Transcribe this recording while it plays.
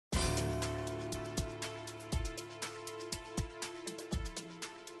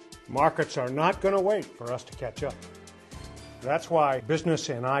Markets are not going to wait for us to catch up. That's why business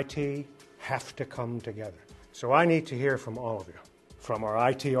and IT have to come together. So I need to hear from all of you, from our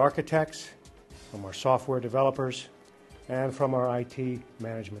IT architects, from our software developers, and from our IT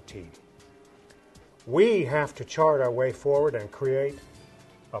management team. We have to chart our way forward and create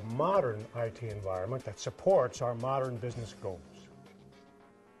a modern IT environment that supports our modern business goals.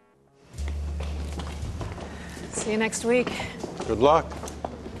 See you next week. Good luck.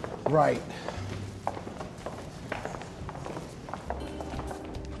 Right.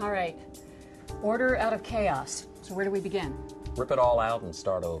 All right. Order out of chaos. So where do we begin? Rip it all out and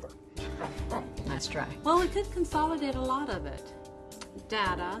start over. Nice try. Well, we could consolidate a lot of it.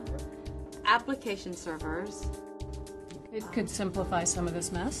 Data, application servers. It could simplify some of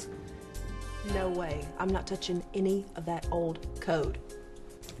this mess. No way. I'm not touching any of that old code.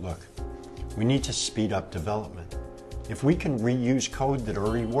 Look, we need to speed up development. If we can reuse code that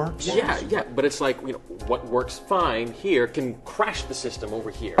already works... Yeah, but it's like, what works fine here can crash the system over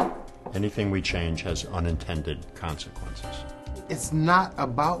here. Anything we change has unintended consequences. It's not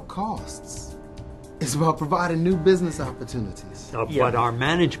about costs. It's about providing new business opportunities. But our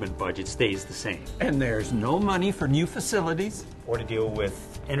management budget stays the same. And there's no money for new facilities. Or to deal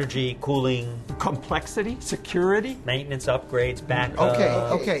with energy, cooling, complexity, security, maintenance upgrades, backup.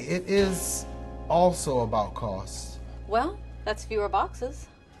 Okay, it is also about costs. Well, that's fewer boxes.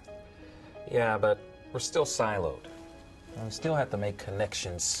 Yeah, but we're still siloed. And we still have to make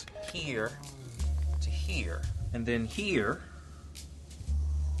connections here to here, and then here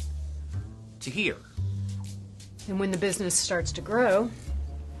to here. And when the business starts to grow,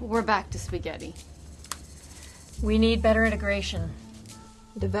 We're back to spaghetti. we need better integration.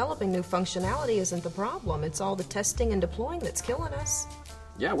 Developing new functionality isn't the problem. It's all the testing and deploying that's killing us.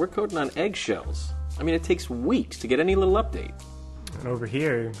 Yeah, we're coding on eggshells. I mean, it takes weeks to get any little update. And over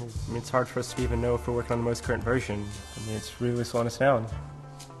here, it's hard for us to even know if we're working on the most current version. It's really slowing us down.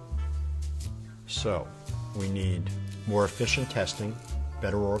 So, we need more efficient testing,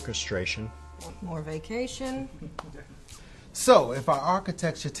 better orchestration. More vacation. So, if our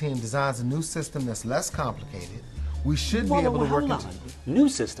architecture team designs a new system that's less complicated, we should be able to work hold on. New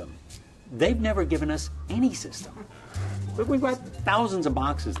system. They've never given us any system. But we've got thousands of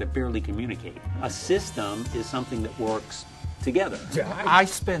boxes that barely communicate. A system is something that works together. I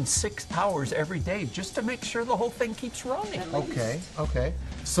spend 6 hours every day just to make sure the whole thing keeps running. Okay.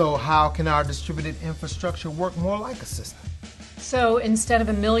 So how can our distributed infrastructure work more like a system? So instead of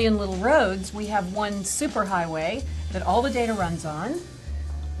a million little roads, we have one superhighway that all the data runs on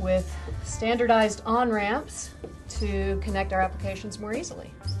with standardized on-ramps to connect our applications more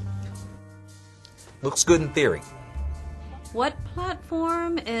easily. Looks good in theory. What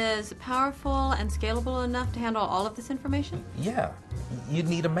platform is powerful and scalable enough to handle all of this information? Yeah, you'd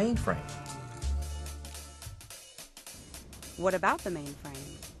need a mainframe. What about the mainframe?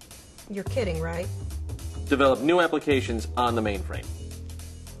 You're kidding, right? Develop new applications on the mainframe.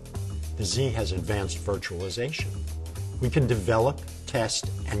 The Z has advanced virtualization. We can develop,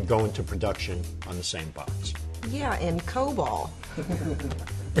 test, and go into production on the same box. Yeah, in COBOL.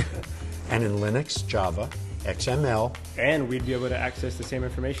 And in Linux, Java, XML. And we'd be able to access the same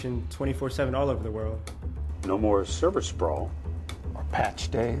information 24/7 all over the world. No more server sprawl. Or patch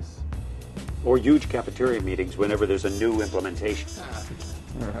days. Or huge cafeteria meetings whenever there's a new implementation.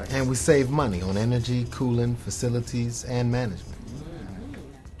 And we save money on energy, cooling, facilities, and management.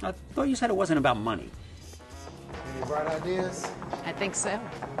 I thought you said it wasn't about money. Any bright ideas? I think so.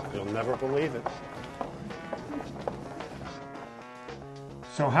 You'll never believe it.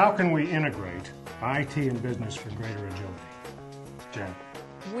 So how can we integrate IT and business for greater agility? Jen?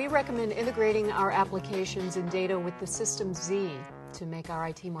 We recommend integrating our applications and data with the System Z to make our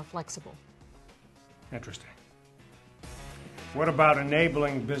IT more flexible. Interesting. What about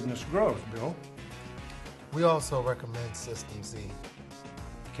enabling business growth, Bill? We also recommend System Z.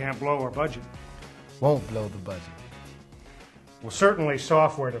 Can't blow our budget. Won't blow the budget. Well, certainly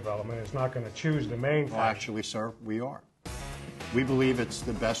software development is not going to choose the main Well, actually, sir, we are. We believe it's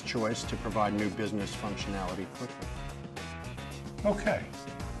the best choice to provide new business functionality quickly. Okay.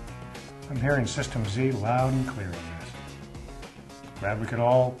 I'm hearing System Z loud and clear on this. Glad we could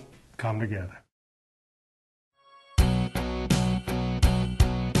all come together.